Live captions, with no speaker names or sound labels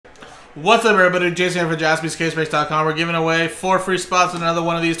What's up, everybody? Jason here for JaspysCaseBreaks.com. We're giving away 4 free spots in another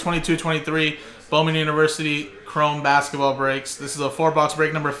one of these 22-23 Bowman University Chrome basketball breaks. This is a 4-box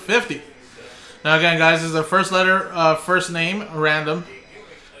break number 50. Now, again, guys, this is the first letter, first name, random.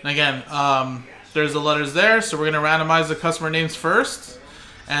 And again, there's the letters there, so we're going to randomize the customer names first.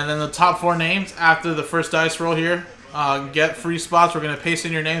 And then the top 4 names after the first dice roll here get free spots. We're going to paste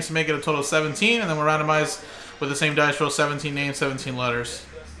in your names to make it a total of 17, and then we'll randomize with the same dice roll, 17 names, 17 letters.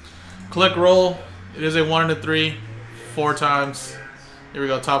 Click roll. It is a 1 and a 3, 4 times. Here we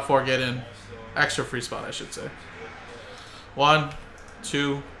go. Top 4 get in. Extra free spot, I should say. 1,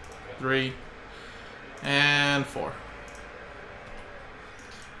 2, 3, and 4.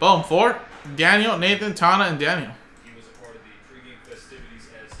 Boom. 4. Daniel, Nathan, Tana, and Daniel. He was a part of the pregame festivities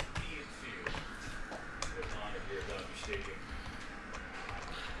as Ian Field with honor here at Dodger Stadium.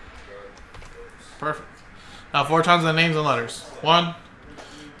 Perfect. Now 4 times the names and letters. 1,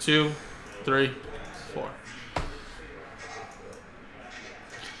 2, 3, 4.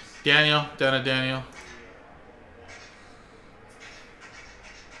 Daniel, Daniel.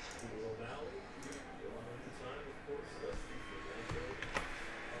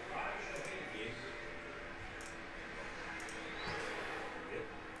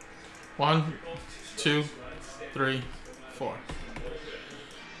 One, 2, 3, 4.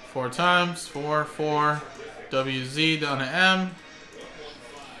 4 times. 4, 4. WZ down to M.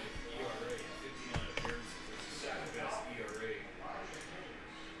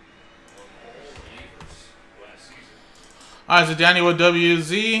 Alright, so Danny with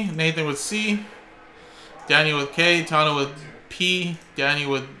WZ, Nathan with C, Danny with K, Tana with P, Danny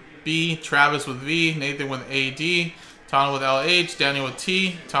with B, Travis with V, Nathan with AD, Tana with LH, Danny with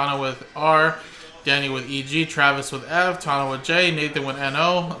T, Tana with R, Danny with EG, Travis with F, Tana with J, Nathan with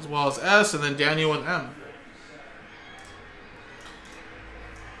NO, as well as S, and then Daniel with M.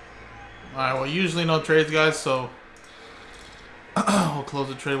 Alright, well, usually no trades, guys, so we'll close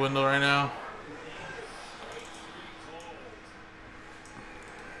the trade window right now.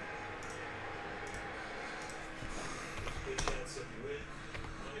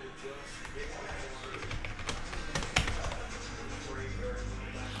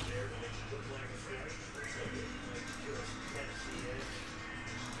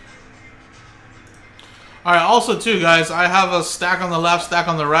 Alright, also too, guys, I have a stack on the left, stack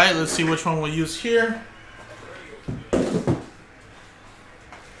on the right. Let's see which one we'll use here.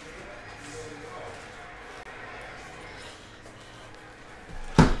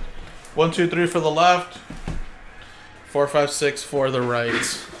 One, 2, 3 for the left. 4, 5, 6 for the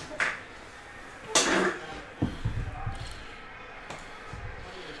right.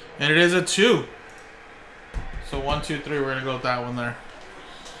 And it is a 2. So 1, 2, 3, we're going to go with that one there.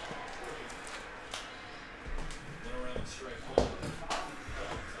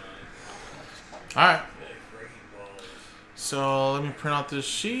 Alright. So let me print out this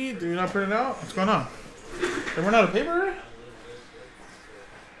sheet. Did you not print it out? What's going on? Did we run out of paper?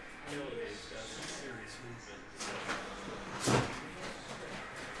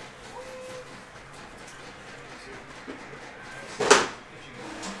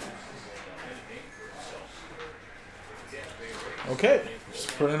 Okay. Just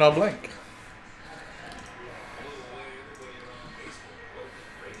print it out blank.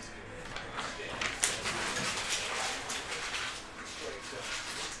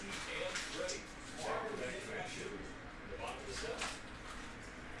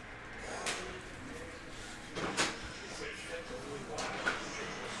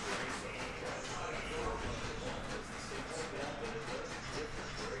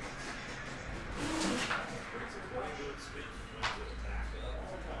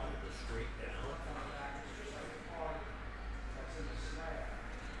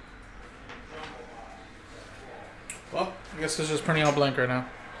 Well, I guess it's just printing out blank right now.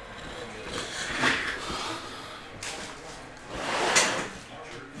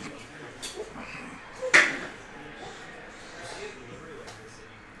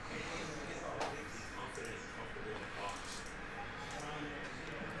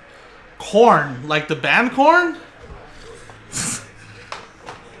 Korn, like the band Korn?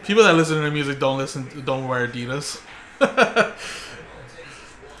 People that listen to the music don't wear Adidas.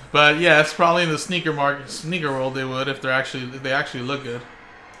 But yeah, it's probably in the sneaker world they would if they actually look good.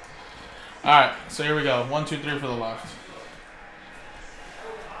 All right, so here we go. 1, 2, 3 for the left.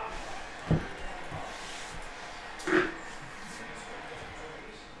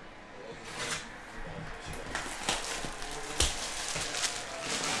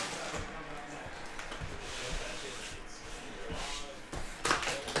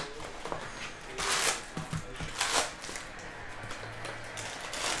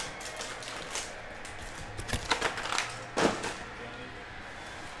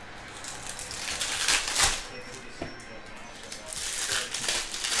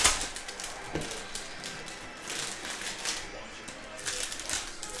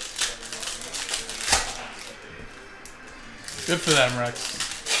 Good for them,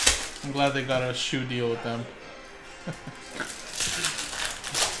 Rex. I'm glad they got a shoe deal with them.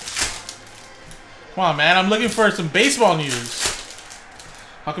 Come on, man. I'm looking for some baseball news.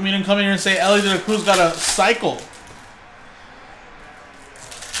 How come you didn't come here and say Ellie De La Cruz got a cycle?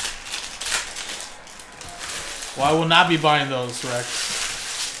 Well, I will not be buying those,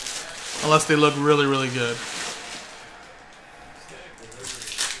 Rex. Unless they look really, really good.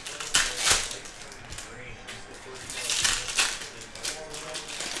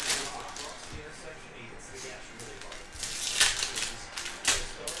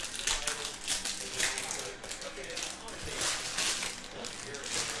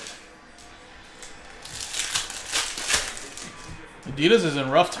 Adidas is in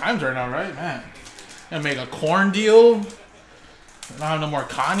rough times right now, right? Man. Gonna make a corn deal. Don't have no more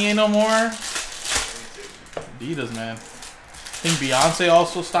Kanye no more. Adidas, man. I think Beyonce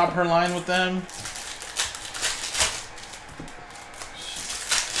also stopped her line with them.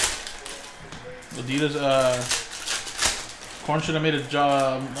 Adidas, Corn should have made a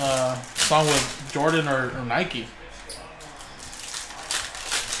song with Jordan or Nike.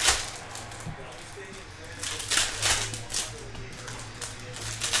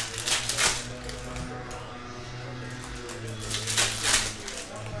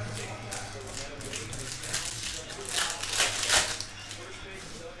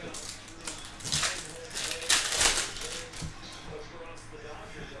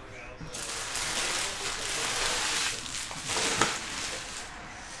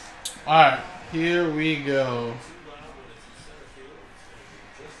 Alright, here we go.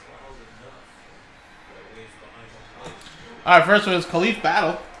 Alright, first one is Khalif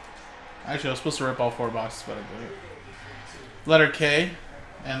Battle. Actually, I was supposed to rip all 4 boxes, but I didn't. Letter K.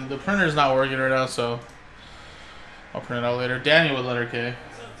 And the printer's not working right now, so I'll print it out later. Daniel with letter K.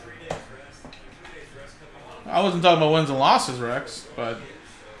 I wasn't talking about wins and losses, Rex, but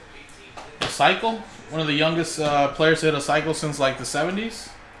a cycle? One of the youngest players to hit a cycle since like the 70s?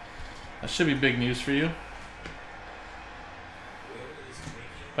 That should be big news for you.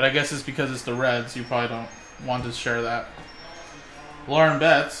 But I guess it's because it's the Reds. You probably don't want to share that. Lauren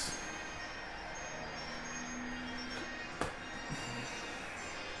Betts.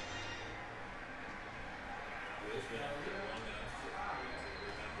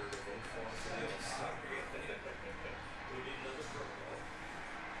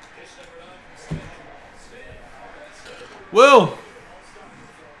 Will.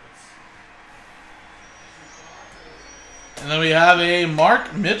 And then we have a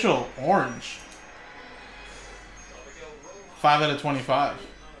Mark Mitchell, orange. 5 out of 25.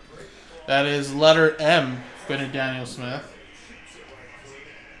 That is letter M, Benny Daniel Smith.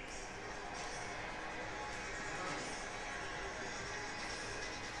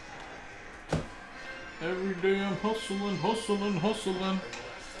 Every day I'm hustling, hustling, hustling.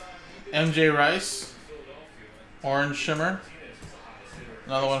 MJ Rice, orange shimmer.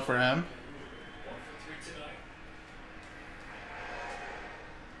 Another one for M.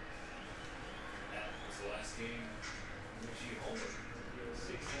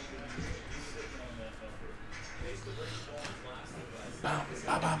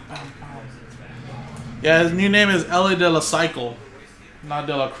 Yeah, his new name is Ellie De La Cycle, not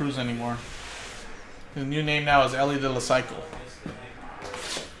De La Cruz anymore. His new name now is Ellie De La Cycle.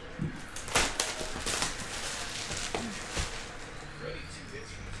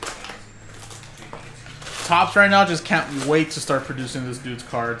 Topps right now just can't wait to start producing this dude's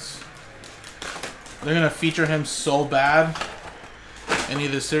cards. They're going to feature him so bad in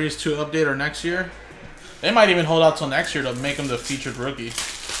either Series 2 update or next year. They might even hold out till next year to make him the featured rookie.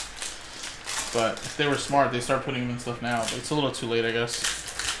 But if they were smart, they start putting him in stuff now. But it's a little too late, I guess.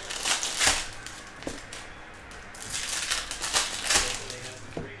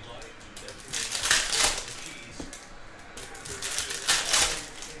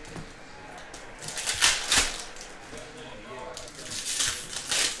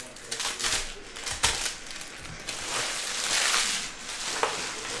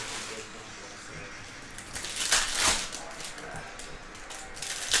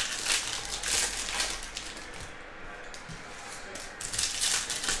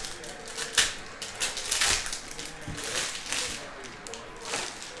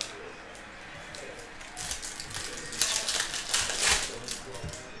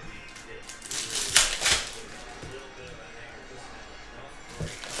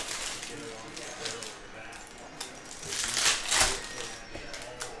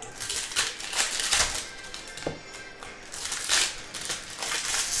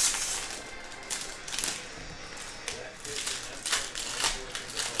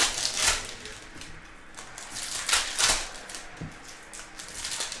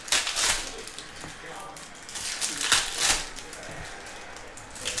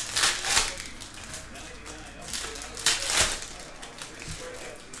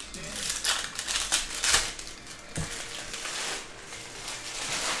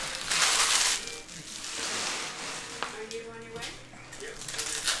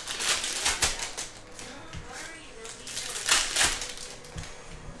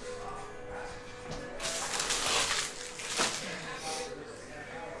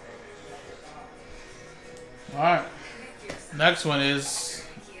 Alright. Next one is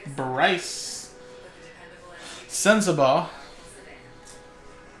Bryce Sensabaugh.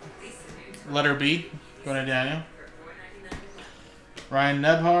 Letter B. Going to Daniel. Ryan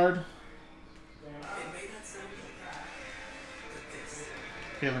Nebhard.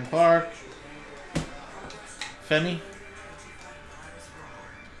 Caitlin Clark. Femi.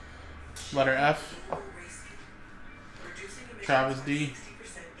 Letter F. Travis D.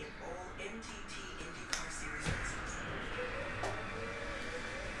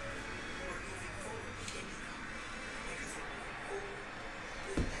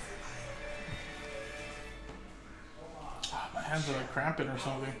 Oh, my hands are like cramping or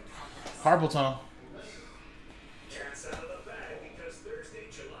something. Carpal tunnel. Cats out of the bag because Thursday,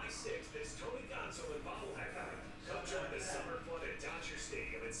 July 6th is Tony Gonzo and Bobblehead night. Come join the summer fun at Dodger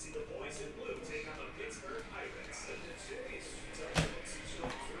Stadium and see the boys in blue take on the Pittsburgh Pirates.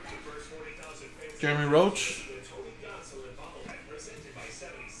 Jeremy Roach. The Tony Gonzo and Bobblehead presented by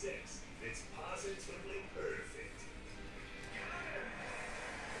 76. It's positively perfect.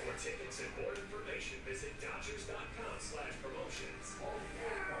 For tickets and more information, visit Dodgers.com/promotions.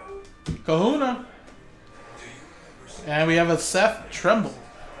 Kahuna. And we have a Seth Tremble.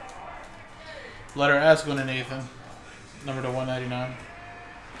 Letter S going to Nathan. Number to 199.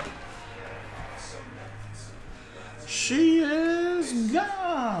 She is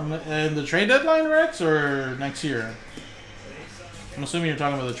gone. And the trade deadline, Rex, or next year? I'm assuming you're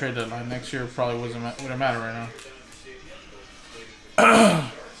talking about the trade deadline. Next year probably wouldn't matter right now.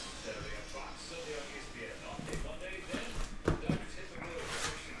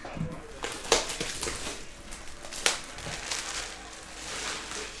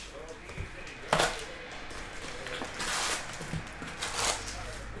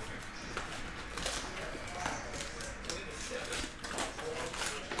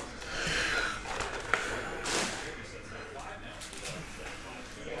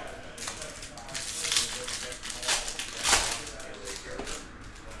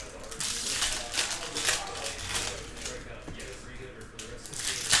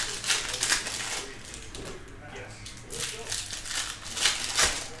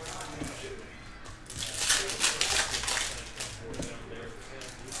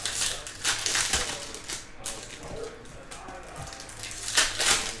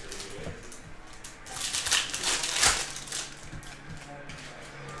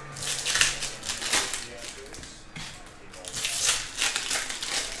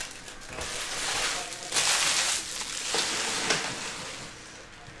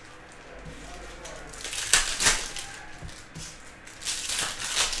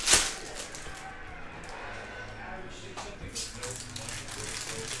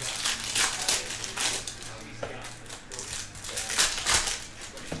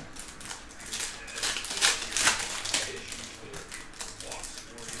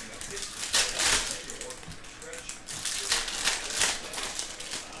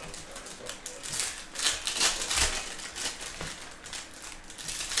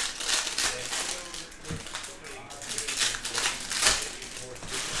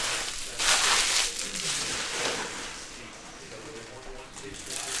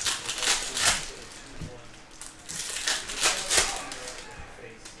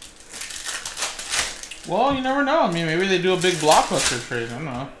 Well, you never know. I mean, maybe they do a big blockbuster trade. I don't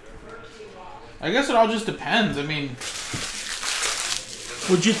know. I guess it all just depends. I mean,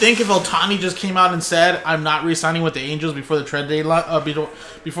 would you think if Ohtani just came out and said, "I'm not re-signing with the Angels before the trade deadline"?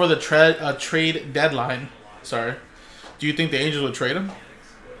 Before the trade deadline. Sorry. Do you think the Angels would trade him?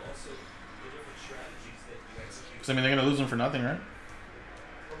 Because I mean, they're gonna lose him for nothing, right?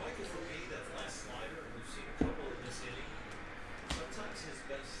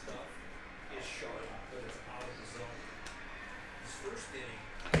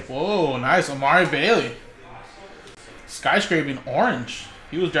 Whoa, nice. Amari Bailey. Skyscraping orange.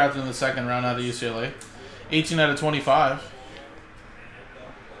 He was drafted in the second round out of UCLA. 18 out of 25.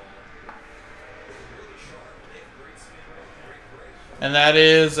 And that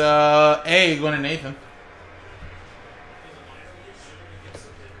is A going to Nathan.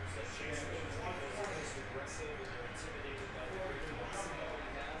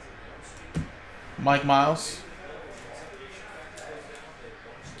 Mike Miles.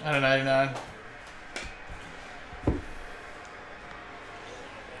 Out of 99.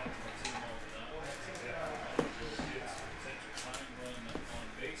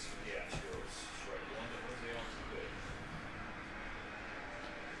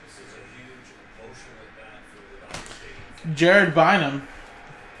 Jared Bynum.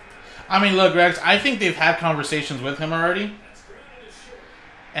 I mean, look, Rex, I think they've had conversations with him already.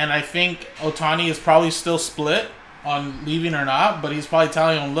 And I think Ohtani is probably still split on leaving or not, but he's probably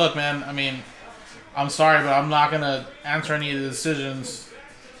telling him, look, man, I mean, I'm sorry, but I'm not going to answer any of the decisions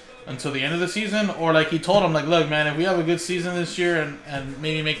until the end of the season. Or like he told him, like, look, man, if we have a good season this year and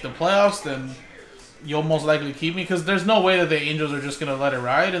maybe make the playoffs, then you'll most likely keep me. Because there's no way that the Angels are just going to let it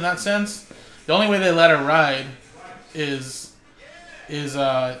ride in that sense. The only way they let it ride is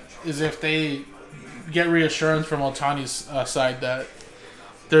if they get reassurance from Ohtani's side that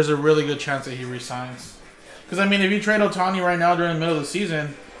there's a really good chance that he resigns. Because, I mean, if you trade Ohtani right now during the middle of the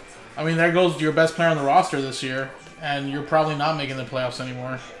season, I mean, there goes your best player on the roster this year, and you're probably not making the playoffs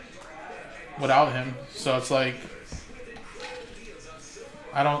anymore without him. So it's like,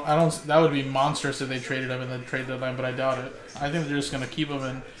 I don't. That would be monstrous if they traded him in the trade deadline, but I doubt it. I think they're just gonna keep him,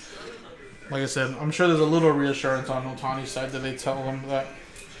 and like I said, I'm sure there's a little reassurance on Ohtani's side that they tell him that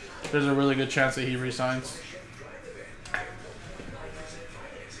there's a really good chance that he resigns.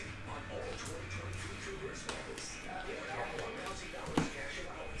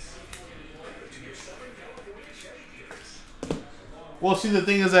 Well, see, the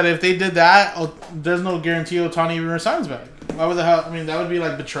thing is that if they did that, there's no guarantee Ohtani even resigns back. Why would the hell? I mean, that would be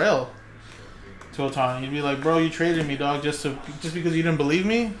like betrayal to Ohtani. You'd be like, bro, you traded me, dog, just because you didn't believe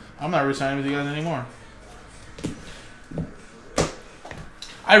me. I'm not resigning with you guys anymore.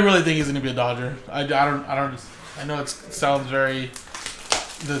 I really think he's gonna be a Dodger. I don't. I know it sounds very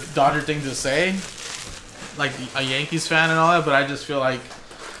the Dodger thing to say, like a Yankees fan and all that, but I just feel like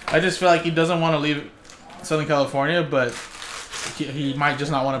he doesn't want to leave Southern California, but he might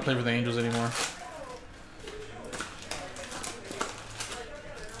just not want to play for the Angels anymore.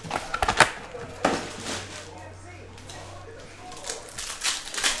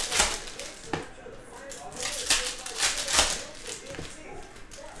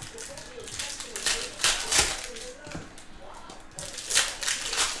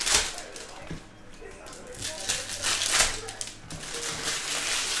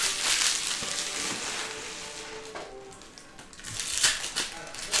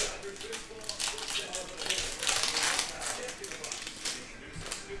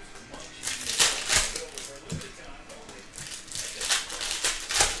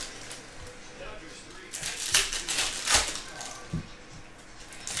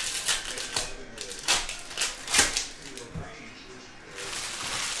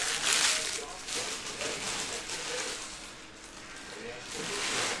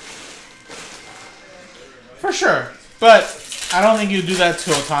 For sure. But I don't think you do that to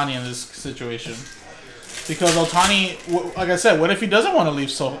Ohtani in this situation. Because Ohtani, like I said, what if he doesn't want to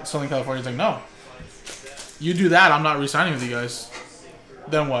leave Southern California? He's like, no. You do that, I'm not re-signing with you guys.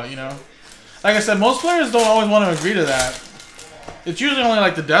 Then what, you know? Like I said, most players don't always want to agree to that. It's usually only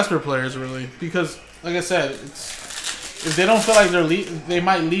like the desperate players, really. Because, like I said, if they don't feel like they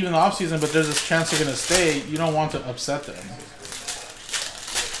might leave in the offseason, but there's a chance they're going to stay, you don't want to upset them.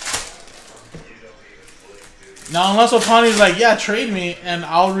 Now, unless Ohtani's like, yeah, trade me, and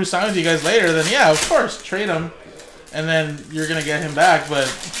I'll resign with you guys later, then yeah, of course, trade him, and then you're going to get him back, but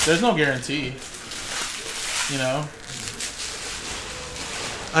there's no guarantee, you know?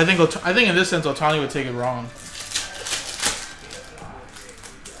 I think in this sense, Ohtani would take it wrong.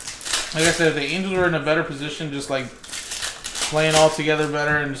 Like I said, if the Angels were in a better position, just like playing all together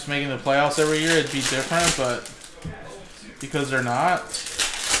better and just making the playoffs every year, it'd be different, but because they're not,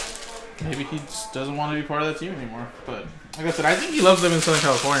 maybe he just doesn't want to be part of that team anymore. But like I said, I think he loves living in Southern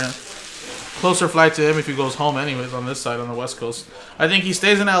California. Closer flight to him if he goes home anyways on this side, on the West Coast. I think he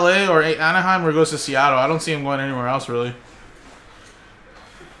stays in LA or Anaheim or goes to Seattle. I don't see him going anywhere else, really.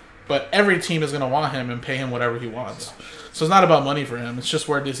 But every team is going to want him and pay him whatever he wants. So it's not about money for him. It's just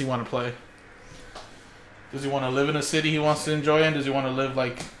where does he want to play. Does he want to live in a city he wants to enjoy in? Does he want to live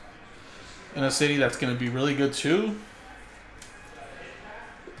like in a city that's going to be really good too?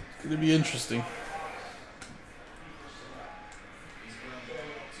 It's going to be interesting.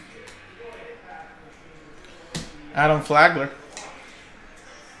 Adam Flagler.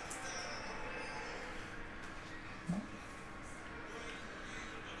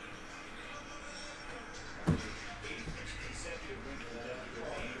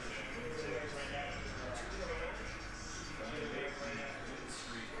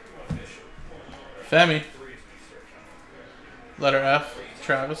 Femi. Letter F.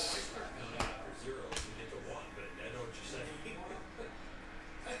 Travis.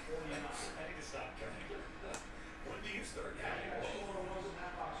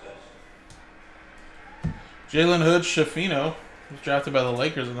 Jalen Hood Shafino was drafted by the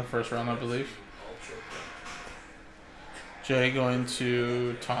Lakers in the first round, I believe. Jay going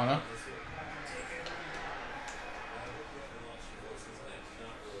to Tana.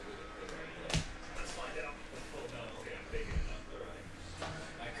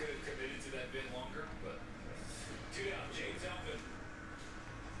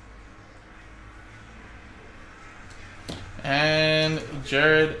 And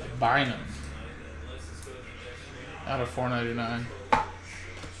Jared Bynum out of 499.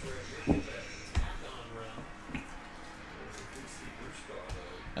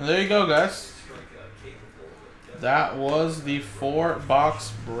 And there you go, guys. That was the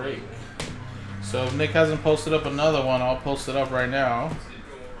 4-box break. So if Nick hasn't posted up another one, I'll post it up right now.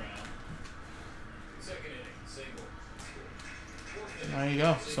 There you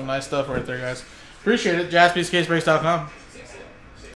go. Some nice stuff right there, guys. Appreciate it. JaspysCaseBreaks.com.